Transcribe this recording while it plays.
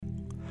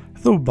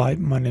Hello,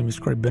 my name is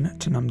Craig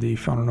Bennett, and I'm the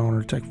founder and owner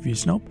of DIRECTV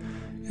Snope.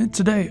 And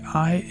today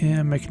I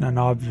am making an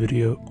odd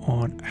video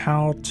on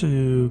how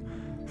to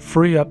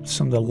free up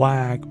some of the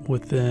lag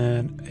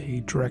within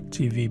a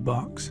DIRECTV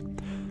box.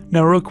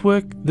 Now, real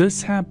quick,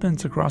 this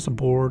happens across the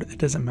board. It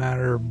doesn't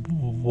matter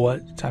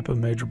what type of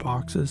major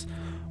boxes.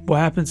 What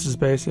happens is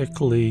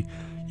basically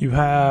you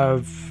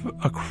have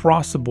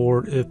across the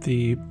board, if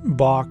the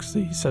box,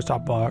 the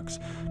set-top box,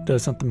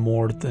 does something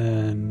more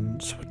than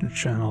switching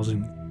channels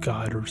and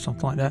guide or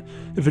something like that.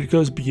 If it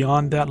goes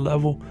beyond that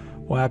level,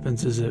 what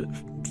happens is it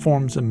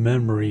forms a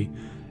memory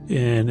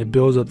and it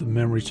builds up the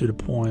memory to the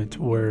point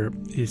where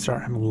you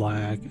start having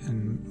lag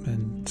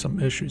and some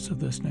issues of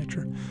this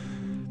nature.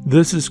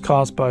 This is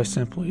caused by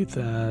simply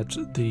that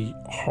the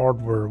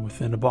hardware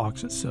within the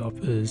box itself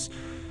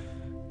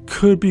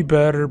could be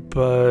better,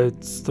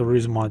 but the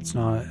reason why it's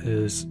not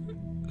is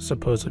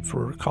supposedly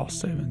for cost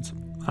savings.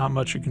 Not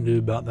much you can do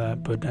about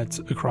that, but that's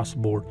across the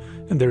board,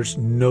 and there's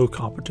no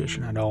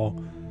competition at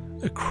all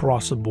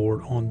across the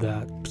board on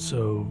that,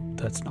 so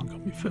that's not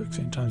going to be fixed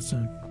anytime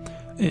soon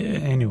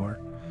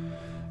anywhere.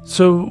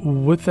 So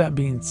with that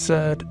being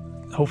said,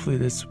 hopefully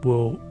this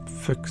will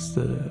fix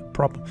the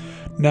problem.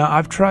 Now,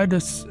 I've tried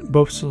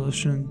both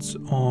solutions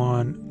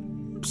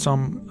on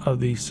some of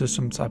the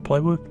systems I play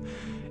with,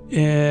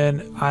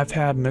 and I've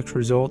had mixed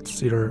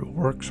results. Either it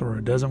works or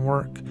it doesn't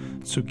work,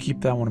 so keep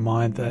that one in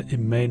mind, that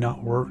it may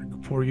not work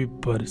for you,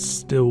 but it's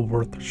still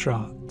worth a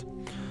shot.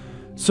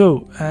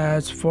 So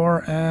as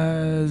far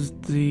as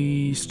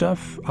the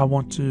stuff, I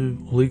have to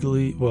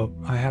legally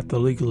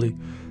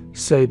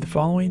say the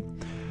following.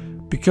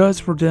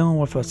 Because we're dealing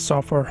with a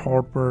software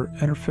hardware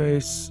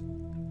interface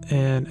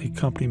and a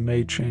company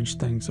may change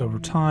things over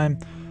time,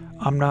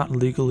 I'm not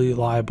legally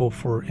liable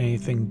for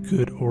anything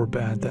good or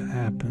bad that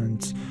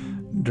happens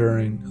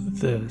during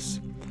this.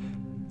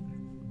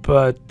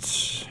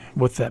 But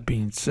with that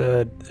being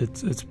said,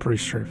 it's pretty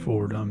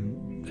straightforward.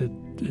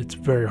 It's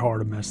very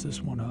hard to mess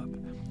this one up.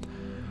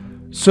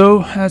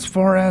 So as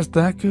far as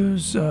that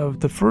goes,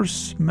 the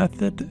first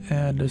method,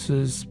 and this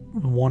is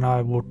one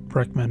I would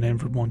recommend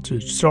everyone to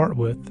start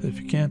with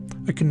if you can.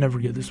 I can never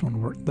get this one to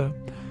work though.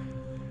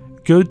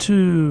 Go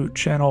to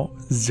channel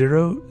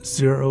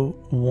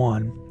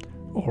 001,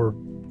 or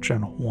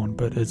channel 1,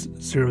 but it's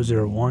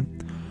 001.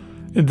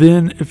 And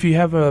then if you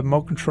have a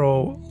remote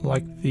control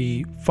like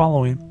the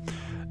following,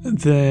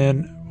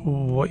 then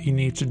what you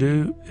need to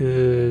do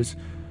is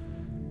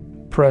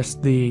press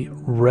the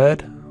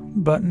red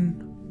button,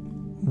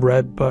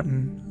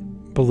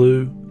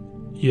 blue,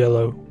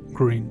 yellow,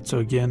 green. So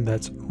again,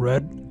 that's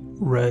red,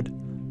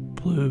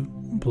 blue,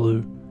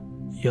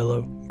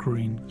 yellow,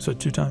 green. So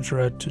 2 times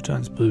red, 2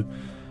 times blue,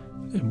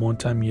 and 1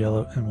 time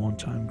yellow, and 1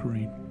 time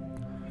green.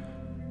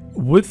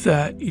 With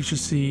that, you should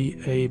see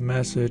a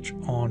message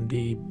on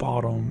the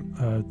bottom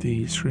of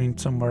the screen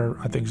somewhere,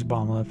 I think it's the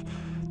bottom left,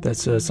 that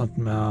says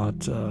something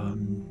about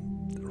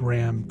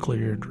RAM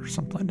cleared or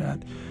something like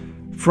that.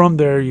 From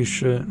there, you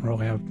shouldn't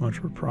really have much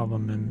of a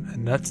problem,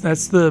 and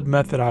that's the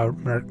method I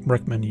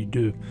recommend you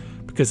do.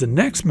 Because the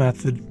next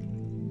method,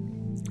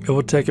 it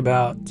will take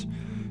about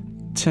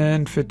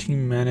 10-15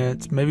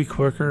 minutes, maybe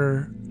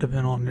quicker,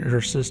 depending on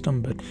your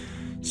system, but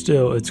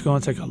still, it's going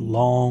to take a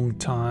long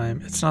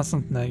time. It's not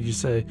something that you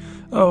say,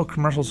 oh,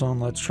 commercial's on,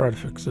 let's try to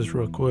fix this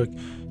real quick.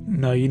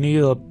 No, you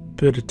need a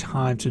bit of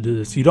time to do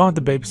this. You don't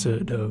have to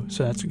babysit it, though,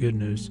 so that's good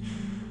news.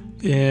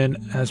 And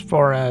as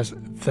far as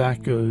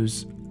that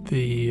goes,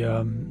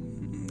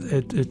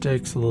 it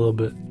takes a little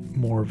bit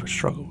more of a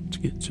struggle to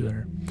get to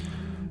there.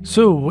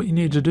 So what you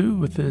need to do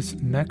with this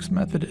next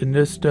method, and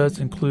this does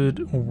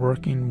include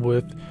working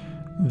with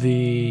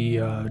the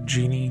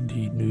Genie,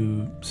 the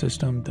new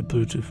system, the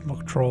Bluetooth remote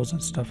controls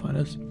and stuff like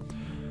this.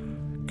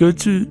 Go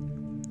to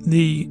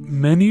the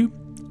menu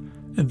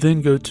and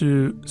then go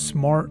to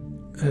Smart,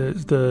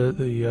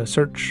 the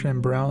search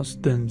and browse,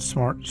 then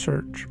Smart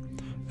Search,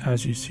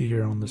 as you see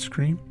here on the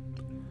screen.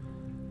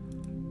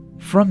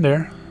 From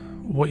there,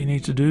 what you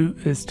need to do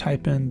is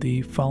type in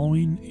the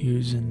following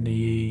using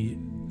the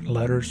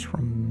letters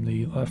from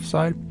the left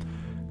side.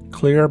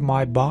 Clear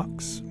my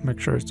box, make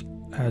sure it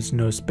has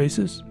no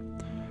spaces,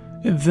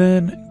 and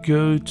then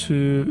go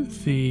to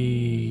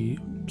the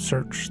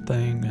search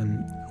thing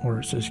and where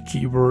it says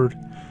keyword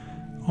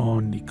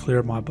on the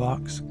clear my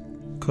box,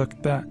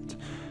 click that,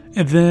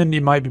 and then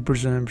you might be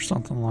presented for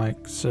something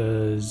like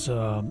says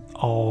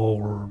all,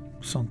 or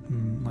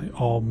something like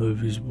all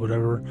movies,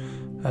 whatever.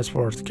 As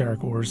far as the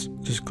categories,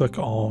 just click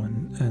all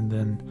and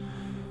then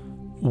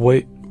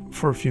wait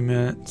for a few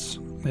minutes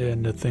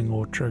and the thing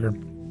will trigger.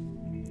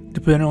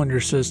 Depending on your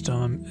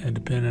system and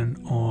depending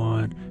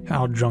on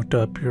how junked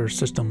up your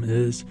system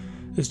is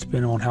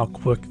depending on how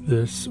quick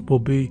this will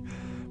be.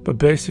 But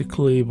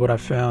basically what I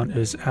found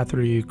is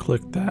after you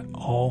click that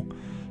all,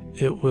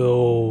 it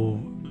will,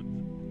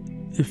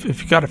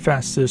 if you got a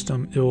fast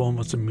system, it will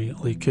almost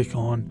immediately kick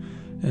on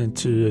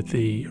into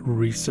the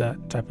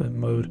reset type of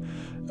mode.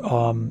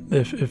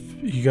 If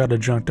you got a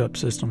junked up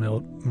system,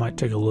 it might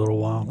take a little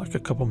while, like a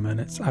couple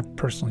minutes. I've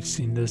personally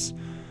seen this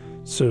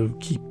So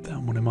keep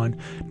that one in mind.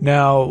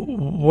 Now,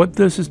 what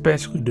this is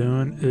basically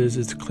doing is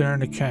it's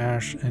clearing the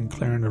cache and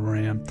clearing the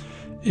RAM,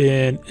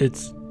 and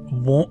it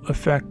won't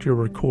affect your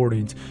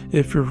recordings.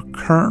 If you're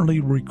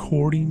currently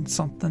recording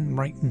something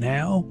right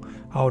now,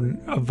 I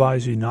would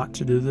advise you not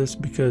to do this,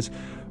 because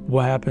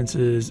what happens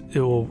is it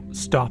will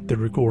stop the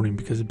recording,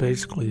 because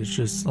basically it's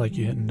just like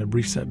you hitting the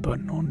reset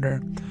button on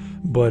there,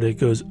 but it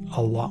goes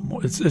a lot more.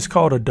 It's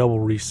called a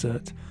double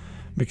reset,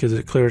 because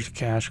it clears the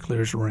cache,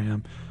 clears the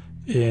RAM,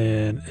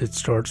 and it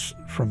starts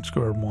from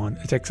square one.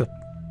 It takes a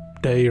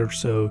day or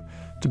so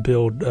to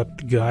build up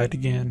the guide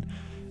again,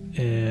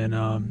 and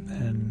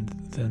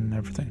then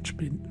everything should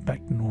be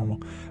back to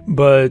normal.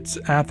 But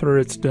after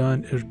it's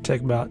done, it'll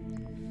take about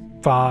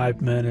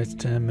 5 minutes,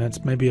 10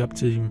 minutes, maybe up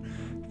to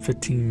even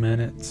 15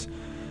 minutes.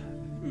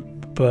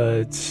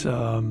 But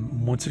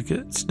once it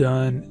gets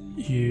done,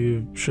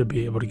 you should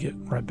be able to get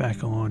right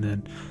back on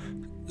and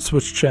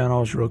switch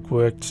channels real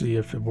quick, see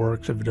if it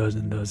works. If it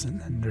doesn't,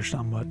 and there's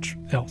not much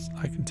else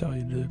I can tell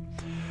you to do.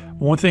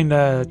 One thing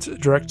that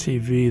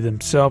DIRECTV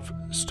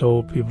themselves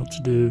told people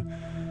to do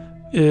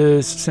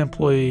is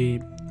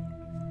simply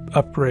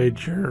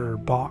upgrade your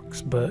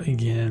box. But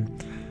again,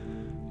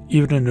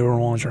 even the newer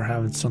ones are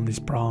having some of these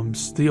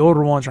problems. The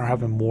older ones are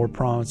having more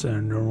problems than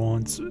the newer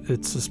ones,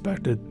 it's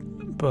suspected.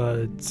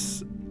 But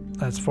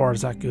as far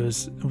as that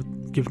goes,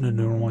 given the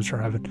newer ones are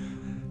having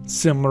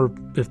similar,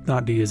 if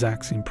not the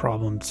exact same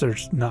problems,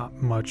 there's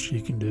not much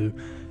you can do.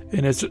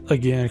 And it's,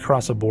 again,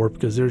 across the board,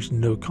 because there's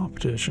no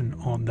competition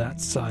on that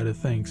side of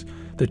things.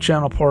 The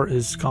channel part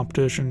is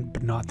competition,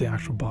 but not the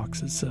actual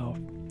box itself.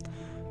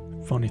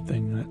 Funny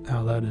thing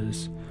how that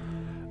is.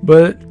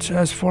 But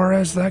as far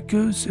as that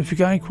goes, if you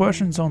got any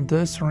questions on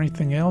this or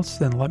anything else,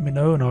 then let me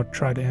know, and I'll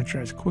try to answer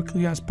as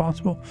quickly as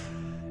possible.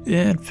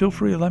 And feel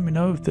free to let me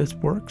know if this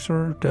works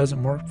or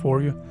doesn't work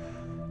for you.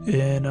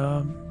 And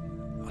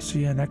I'll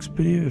see you in the next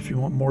video. If you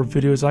want more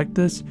videos like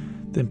this,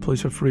 then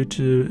please feel free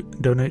to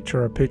donate to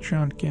our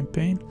Patreon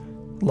campaign.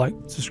 Like,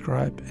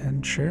 subscribe,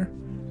 and share.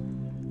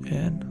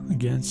 And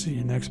again, see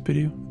you in the next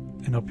video,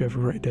 and hope you have a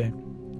great day.